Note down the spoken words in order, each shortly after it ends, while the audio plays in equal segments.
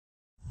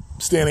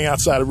standing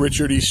outside of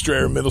Richard E.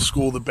 Strayer Middle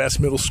School, the best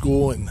middle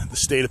school in the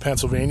state of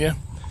Pennsylvania,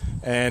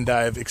 and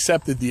I've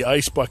accepted the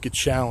Ice Bucket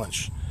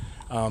Challenge.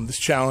 This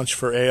challenge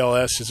for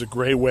ALS is a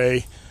great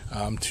way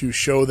to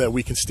show that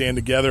we can stand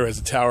together as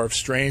a tower of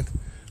strength,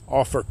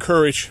 offer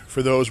courage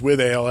for those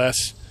with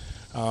ALS,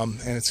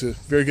 and it's a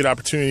very good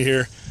opportunity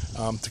here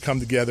to come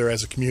together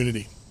as a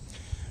community.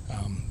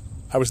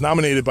 I was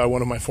nominated by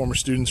one of my former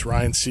students,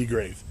 Ryan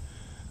Seagrave.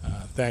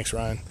 Thanks,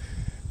 Ryan.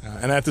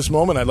 And at this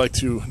moment, I'd like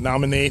to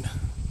nominate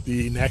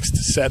the next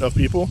set of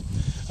people.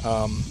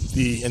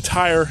 The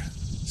entire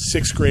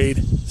 6th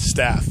grade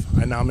staff.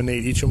 I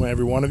nominate each and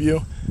every one of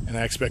you, and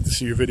I expect to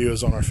see your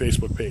videos on our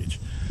Facebook page.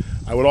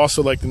 I would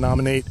also like to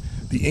nominate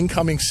the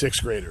incoming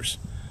 6th graders.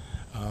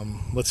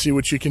 Let's see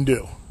what you can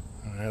do.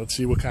 All right, let's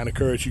see what kind of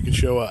courage you can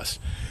show us.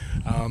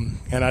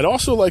 And I'd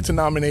also like to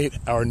nominate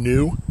our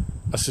new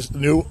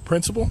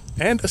principal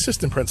and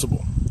assistant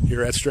principal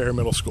here at Strayer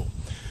Middle School.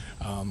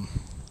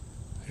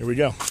 Here we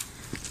go.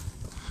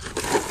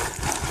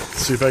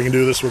 Let's see if I can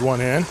do this with one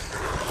hand.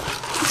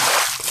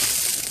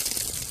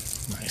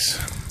 Nice.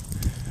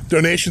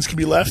 Donations can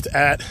be left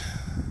at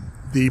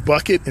the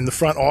bucket in the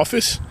front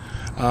office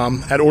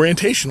at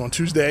orientation on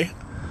Tuesday,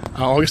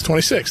 August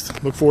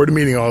 26th. Look forward to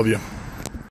meeting all of you.